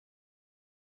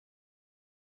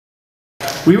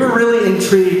We were really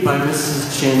intrigued by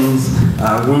Mrs. Chin's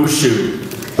wushu,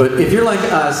 but if you're like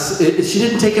us, she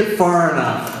didn't take it far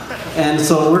enough. And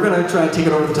so we're going to try to take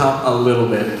it over the top a little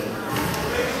bit.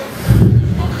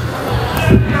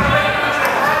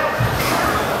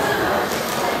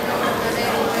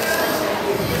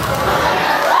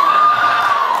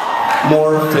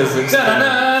 More physics.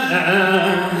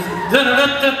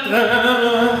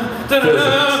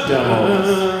 Physics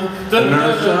demos.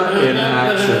 Inertia in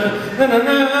action.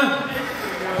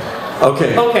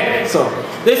 Okay. Okay. So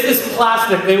this is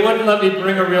plastic. They wouldn't let me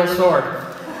bring a real sword.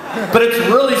 But it's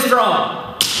really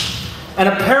strong. And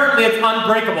apparently it's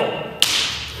unbreakable.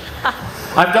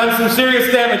 I've done some serious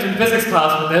damage in physics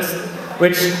class with this,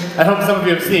 which I hope some of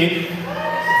you have seen.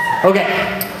 Okay.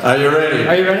 Are you ready?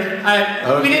 Are you ready?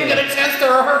 Okay. We didn't get a chance to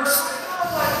rehearse.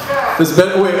 This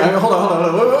better, wait, hold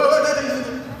on.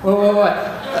 What?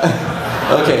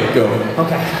 Okay, go.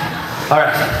 Okay. All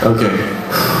right. Okay.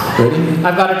 Ready?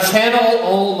 I've got to channel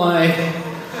all my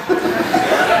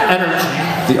energy.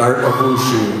 The art of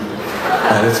wushu.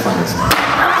 At its finest.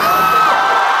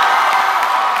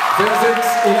 Physics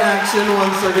in action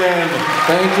once again.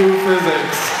 Thank you,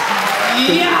 physics.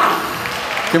 Yeah!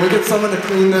 Can we get someone to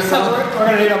clean this up? We're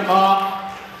gonna need a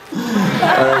mop.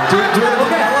 Alright, do you want to do the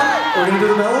melon? We're gonna do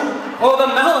the melon? Oh, the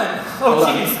melon. Oh,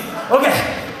 jeez. Okay.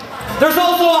 There's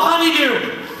also a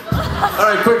honeydew.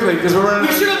 Alright, quickly, because we're running.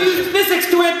 We should have used physics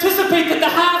to anticipate that the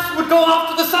halves would go off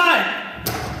to the side.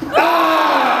 Yeah.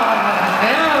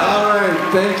 Alright,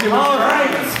 thank you. All right.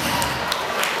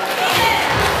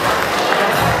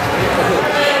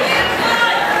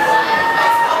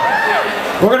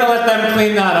 We're gonna let them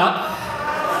clean that up.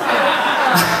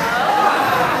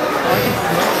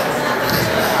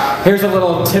 Here's a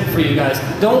little tip for you guys.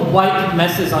 Don't wipe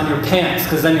messes on your pants,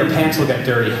 because then your pants will get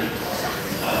dirty.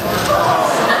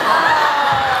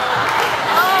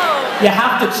 You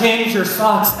have to change your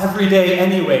socks every day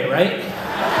anyway, right?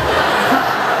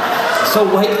 So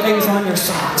wipe things on your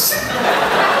socks.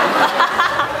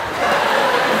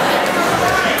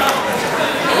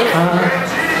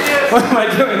 What am I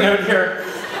doing out here?